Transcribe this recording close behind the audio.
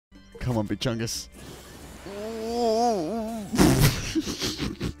Come on, Big Chungus.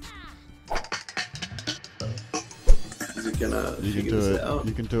 Is it gonna You can figure do this it. out?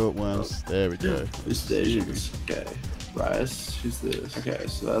 You can do it, Worms. There we go. Stations. Okay. Rice. Who's this? Okay,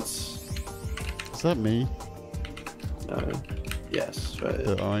 so that's... Is that me? No. Yes, right.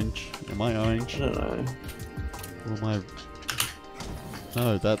 The orange? Am I orange? I don't know. Or am I...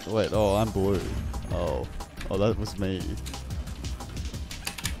 No, that... Wait, oh, I'm blue. Oh. Oh, that was me.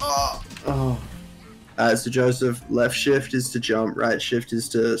 Oh. So Joseph, left shift is to jump, right shift is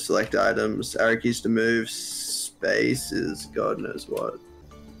to select items, arrow keys to move, space is God knows what.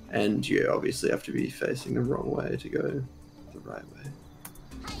 And you obviously have to be facing the wrong way to go the right way.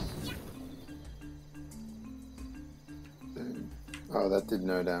 Oh, that did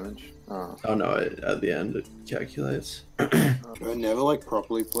no damage. Oh. Oh no, at the end it calculates. I never like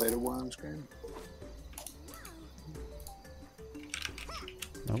properly played a Worms game.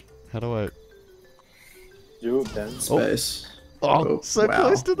 Nope. How do I... Do it, Ben. Space. Oh, so wow.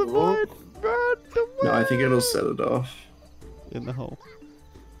 close to the void! Run No, I think away! it'll set it off. In the hole.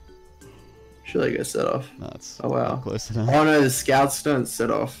 Should I go set off? No, it's Oh wow. not close enough. Oh no, the scouts don't set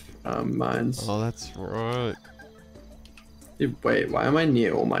off mines. Oh, that's right. Wait, why am I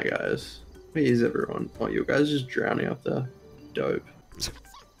near all my guys? Where is everyone? Oh, you guys are just drowning up there. Dope.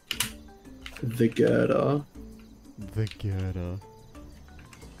 The girder. The girder.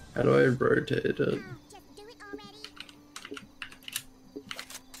 How do I rotate it?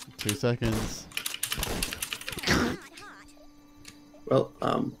 2 seconds. Well,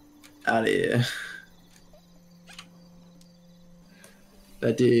 out of here.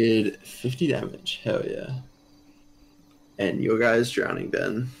 That did 50 damage. Hell yeah. And your guy's drowning,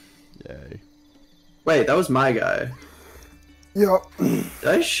 Ben. Yay. Wait, that was my guy. Yep. Did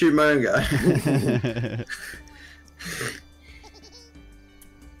I shoot my own guy?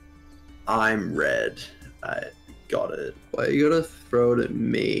 I'm red. I got it. Why you gotta throw it at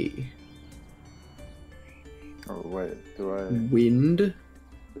me? Oh wait, do I? Wind?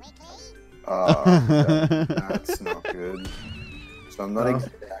 That's not good. So I'm not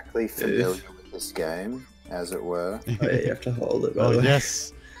exactly familiar with this game, as it were. Oh yeah, you have to hold it. By Oh the way.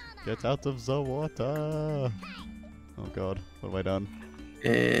 yes! Get out of the water! Oh god, what have I done?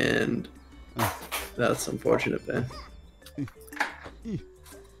 And that's unfortunate, Ben.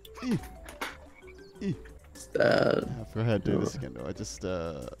 It's that. I forgot how to do this again. Do I just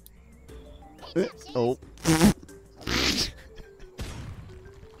oh.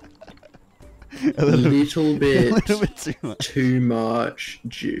 a Little bit, a little bit too much. too much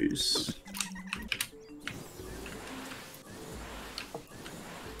juice.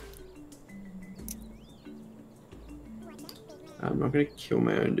 I'm not gonna kill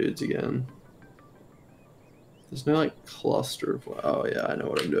my own dudes again. There's no like cluster of. Oh yeah, I know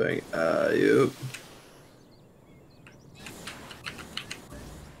what I'm doing. Yep.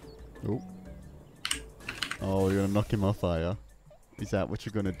 Oh. Oh, you're gonna knock him off, are ya? Is that what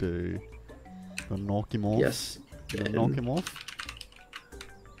you're gonna do? Gonna knock him off? Yes. Gonna Ben. knock him off?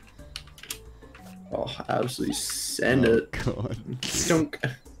 Oh, absolutely send Oh it. god. Stunk.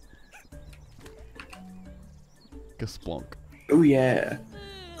 Gasplonk. Oh yeah.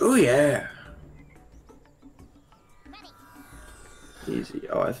 Oh yeah. Easy.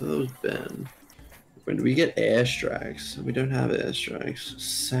 Oh, I thought that was Ben. When do we get airstrikes? We don't have airstrikes.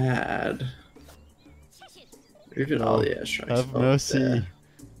 Sad. Even all the airstrikes. Have Oh, mercy. there.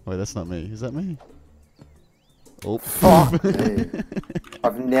 Wait, that's not me. Is that me? Oh. Fuck me.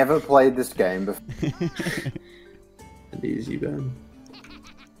 I've never played this game before. And easy, Ben.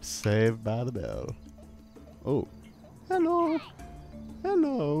 Saved by the bell. Oh. Hello.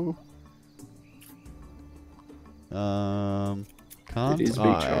 Hello. Can't It is big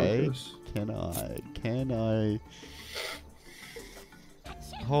I? chompers. Can I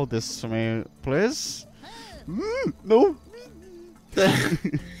hold this for me, please? No.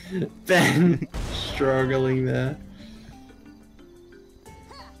 Ben struggling there.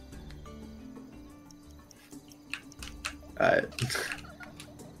 Alright.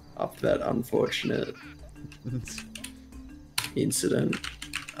 After that unfortunate incident.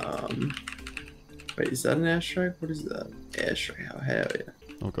 Wait, is that an airstrike? What is that? Airstrike, oh hell yeah.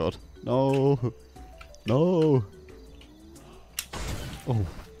 Oh god. No. No. Oh.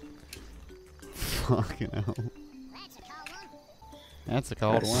 Fucking hell. That's a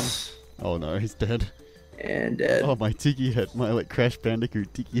cold one. Oh no, he's dead. And dead. Oh, my tiki head. My like Crash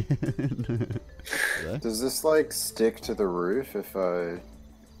Bandicoot tiki head. Does this like stick to the roof if I...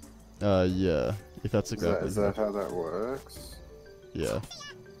 Yeah. If that's a grappling Is that how that works? Yeah.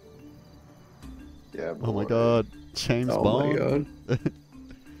 Yeah, Oh my boy. god. James Oh Bond. my god.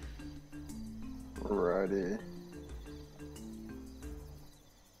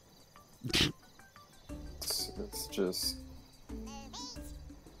 just...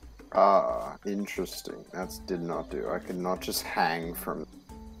 Ah, interesting. That did not do. I could not just hang from...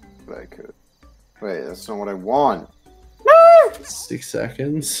 But I could. Wait, that's not what I want. 6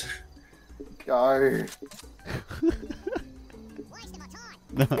 seconds. Go.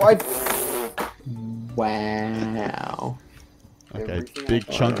 No. What? Wow. Okay, Everything Big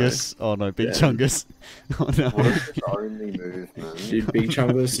I- Chungus. Oh no, Big Yeah. Chungus. Oh no. What is the only movement? Dude, Big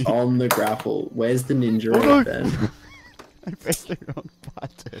Chungus on the grapple. Where's the ninja Oh, on no. it, Ben? I pressed the wrong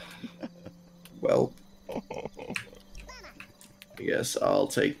button. Well, I guess I'll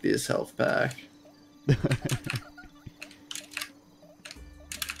take this health pack. Yeah,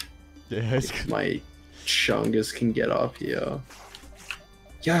 it's If my Chungus can get up here.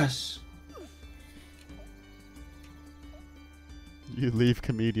 Yes! You leave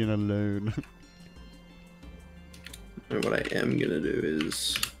comedian alone. And what I am gonna do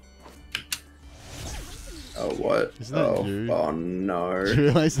is... Oh, what? Isn't that oh, you? oh no. Do you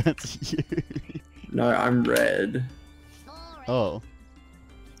realise that's you? No, I'm red. Oh.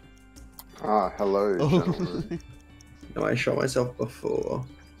 Ah, hello, Oh. gentlemen. No, I shot myself before.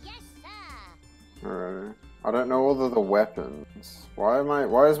 Alright. I don't know all of the weapons. Why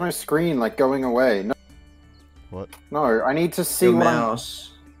is my screen like going away? No, What? no, I need to see Your what I'm-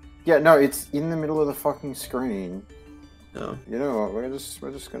 mouse. Yeah, no, it's in the middle of the fucking screen. No. You know what? We're just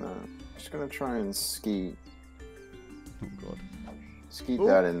gonna try and skeet Oh god. Skeet Oh.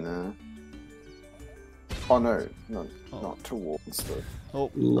 that in there. Oh no, Oh. not towards the... Oh.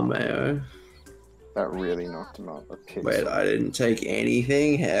 LeMayo. That really knocked him out the pixel. Wait, I didn't take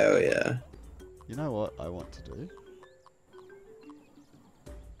anything? Hell yeah. You know what I want to do?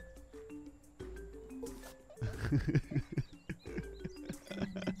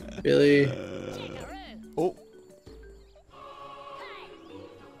 Really? Oh.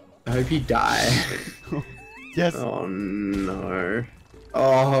 I hope you die. Yes. Oh no.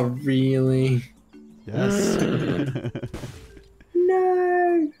 Oh, really? Yes.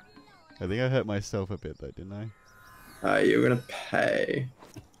 No! I think I hurt myself a bit though, didn't I? You're gonna pay.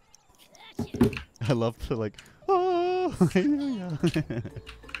 I love to like, oh, hallelujah.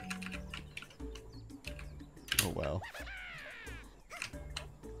 Oh wow.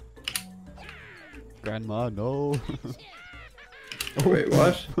 Grandma, no. Wait,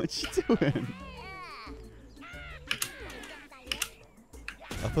 what? What's she doing?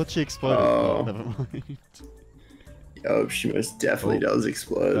 I thought she exploded. Oh, Oh. never mind. Oh, she most definitely Oh. does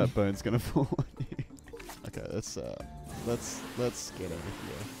explode. That bone's gonna fall on you. Okay, let's get over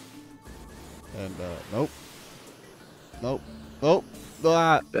here. And nope. Nope. Nope.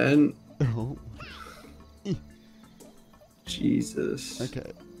 Ah. Ben, Oh. Jesus.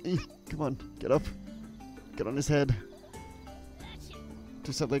 Okay. Come on, get up. Get on his head.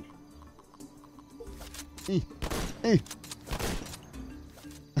 Do something.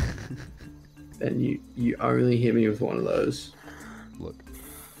 Ben, you only hit me with one of those. Look.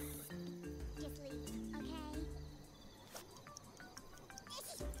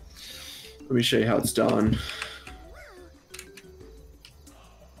 Let me show you how it's done.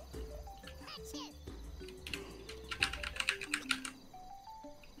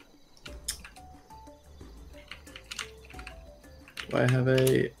 Do I have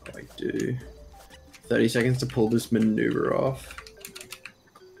a... Oh, I do. 30 seconds to pull this maneuver off.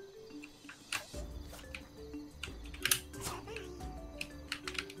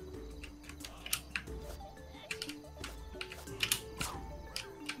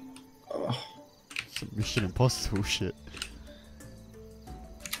 Oh, Some Mission Impossible shit.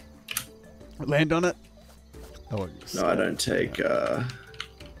 Land on it. Oh, no, I don't take, oh,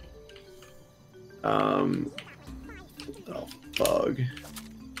 bug.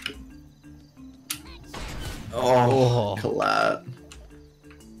 Oh, Oh. collat.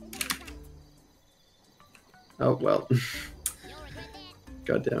 Oh, well.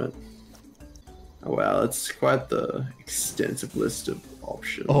 God damn it. Oh, wow, that's quite the extensive list of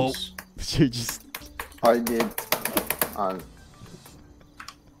options. Oh. You just. I did. Is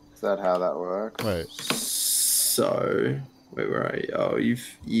that how that works? Wait. So, wait, where are you? Oh, you've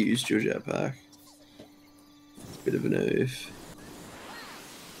used your jetpack. Bit of an oof.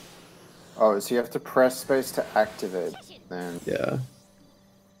 Oh, so you have to press space to activate then. Yeah.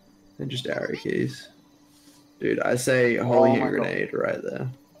 And just arrow keys. Dude, I say holy Oh hand my God. grenade right there.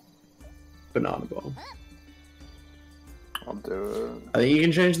 Banana bomb. I'll do it. I think you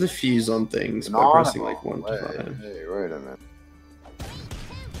can change the fuse on things by Banana pressing like bomb. 1 to Wait, 5. hey, wait a minute.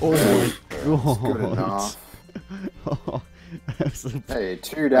 Oh. Good enough. Oh, that's a- Hey,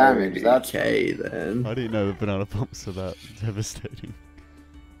 2 damage. That's okay then. I didn't know the banana pumps are that devastating.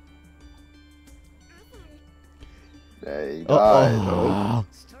 Yeah, he Oh, died. oh.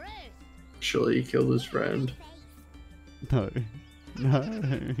 Surely he killed his friend. No. No.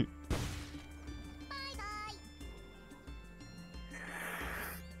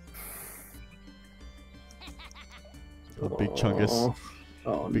 Oh, big chungus.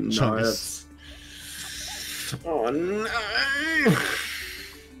 Oh Big no. chungus. Oh no.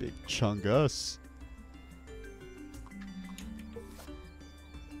 Big chungus.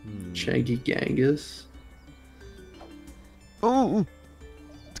 Shaggy Gangus. Oh,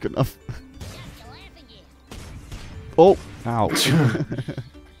 it's good enough. Oh, ow.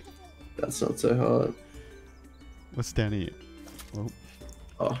 That's not so hard. What's down here? Oh,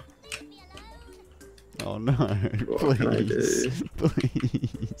 Oh, oh no! what can I do?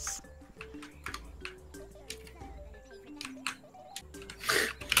 Please.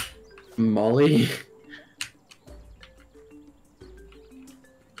 Molly.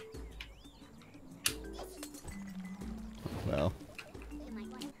 Well,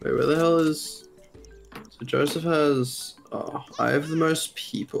 Wait, where the hell is... So Joseph has... Oh, I have the most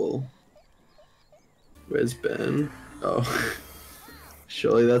people. Where's Ben? Oh.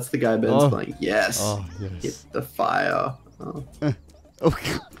 Surely that's the guy Ben's Oh. playing. Yes. oh yes. Hit the fire. Oh. Oh,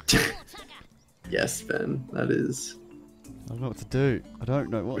 God. Yes, Ben. That is... I don't know what to do. I don't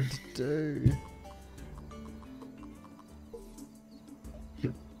know what to do.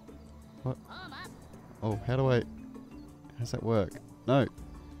 What? Oh, how do I... How's that work? No.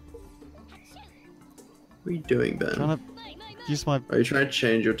 What are you doing, Ben? Trying to use my... Are you trying to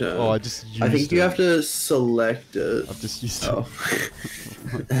change your turn? Oh, I just used I think you it. have to select it. I've just used Oh. it.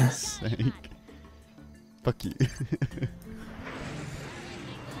 For fuck's sake. Fuck you.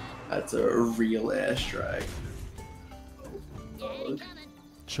 That's a real airstrike. Oh,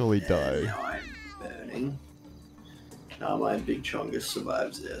 Surely die. now I'm burning. Now my big chungus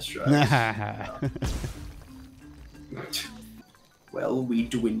survives airstrikes. Well, we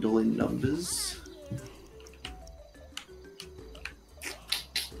dwindle in numbers.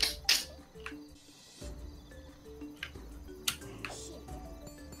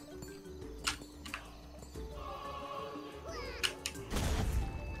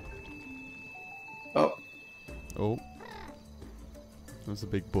 Oh, Oh. That was a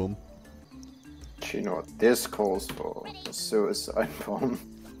big boom. Do you know what this calls for? A suicide bomb.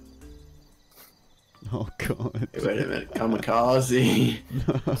 Oh, God. hey, wait a minute, kamikaze.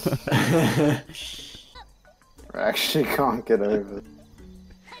 I actually can't get over it.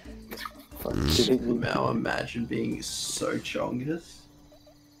 Fuck kidding me. Now imagine being so chungus.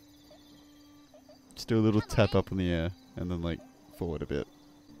 Just do a little tap up in the air and then, like, forward a bit.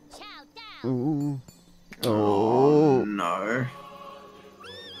 Ooh. Oh no.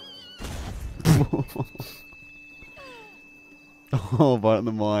 Oh, right in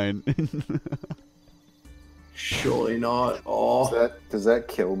the mine. Surely not. Oh, Does that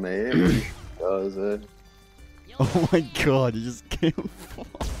kill me? Does it? Oh my God, you just killed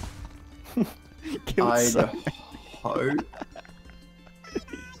killed I'd so hope.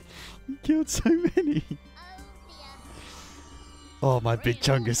 You killed so many. Oh, my big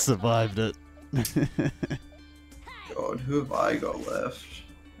chungus survived it. God, who have I got left?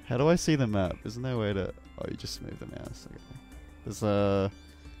 How do I see the map? Isn't there a way to... Oh, you just move the mouse. Okay. There's,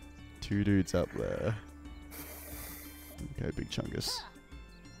 2 dudes up there. Okay, big chungus.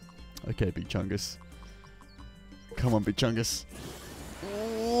 Okay, big chungus. Come on, big chungus.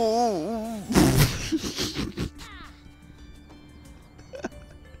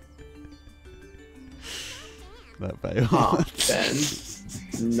 That failed. Ah, Ben.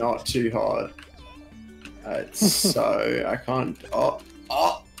 Not too hard. It's so... I can't... Oh!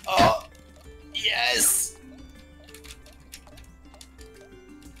 Yes!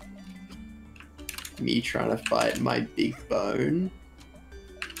 Me trying to fight my big bone.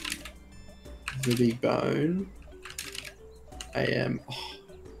 The big bone. I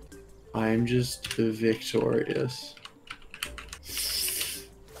am just victorious.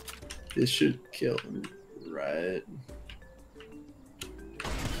 This should kill him, right?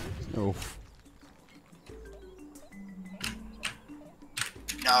 Oh.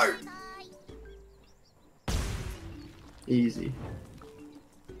 No! Easy.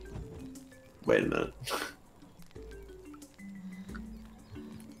 Wait a minute. I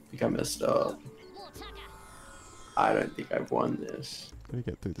think I messed up. I don't think I've won this. Let me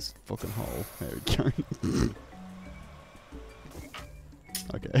get through this fucking hole. There we go.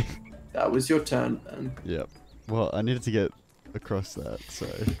 Okay. That was your turn, then. Yep. Well, I needed to get across that, so...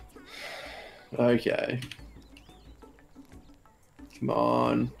 Okay. Come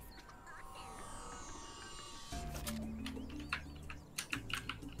on.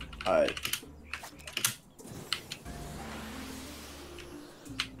 Alright.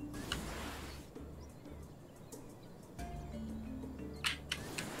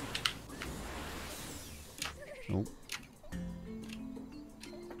 Oh.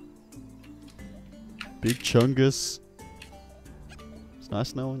 Big Chungus. It's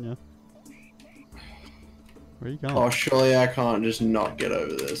nice knowing you. Where are you going? Oh, surely I can't just not get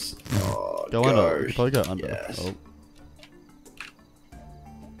over this. Oh, go under. You can probably go under. Yes. Oh.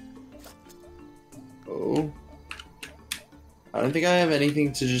 Oh. I don't think I have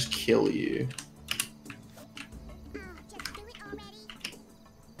anything to just kill you.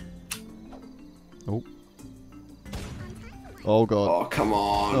 Oh. Oh god. Oh, come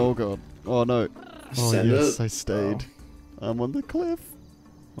on. Oh god. Oh no. Oh Send yes, it. I stayed. I'm on the cliff.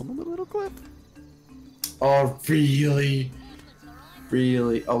 I'm on the little cliff. Oh, really?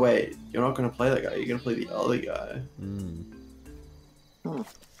 Really? Oh, wait. You're not going to play that guy. You're going to play the other guy. Hmm. Huh.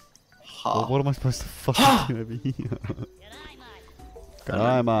 Ha. Well, what am I supposed to fucking do over here?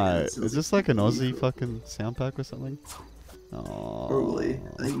 G'day, mate. Is this like an Aussie fucking sound pack or something? Oh. Probably.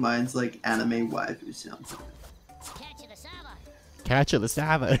 I think mine's like anime waifu sound. Catch it, the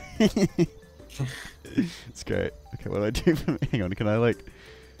Sava. It's great. Okay, what do I do from hang on, can I like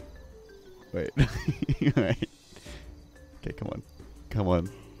wait. Wait. Okay, come on. Come on.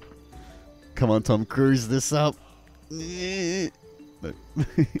 Come on, Tom Cruise this up. Look.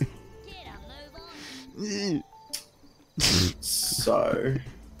 So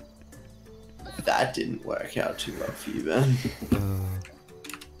that didn't work out too well for you, Ben.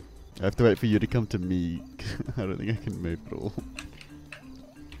 I have to wait for you to come to me. I don't think I can move at all.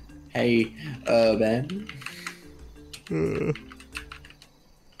 Hey, Ben.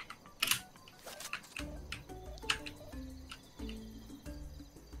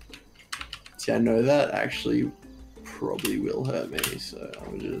 See, I know that actually probably will hurt me, so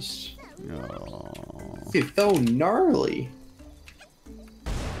I'm just... Oh. It's so gnarly.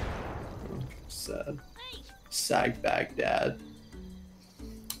 Oh, sad. Sag Baghdad.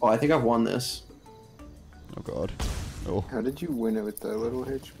 Oh, I think I've won this. Oh god. Oh. How did you win it with that little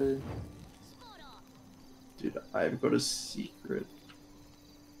HP? Dude, I've got a secret.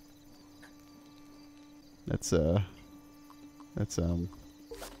 That's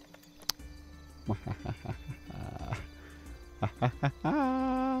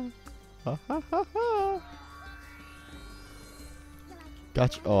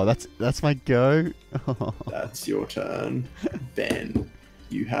Gotcha. Oh, that's my go. That's your turn. Ben,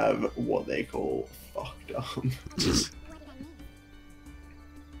 you have what they call fucked up.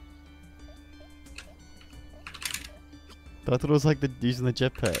 But I thought it was like using the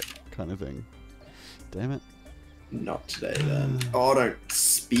jetpack kind of thing. Damn it. Not today, then. Oh, don't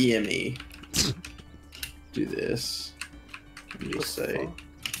spear me. Do this. And just say,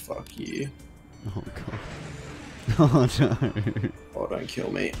 fuck you. Oh god. Oh no. Oh, don't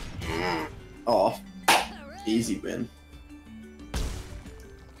kill me. Oh, easy win.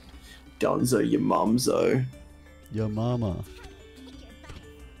 Dunzo, your mumzo. Your mama.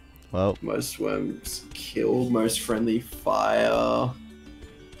 Well, Most worms killed, most friendly fire.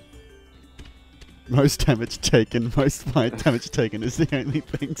 most damage taken, most flight damage taken is the only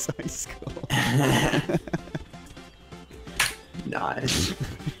things I score. Nice.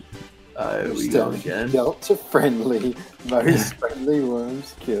 Oh, we go again. Delta friendly, most friendly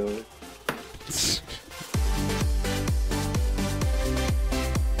worms killed.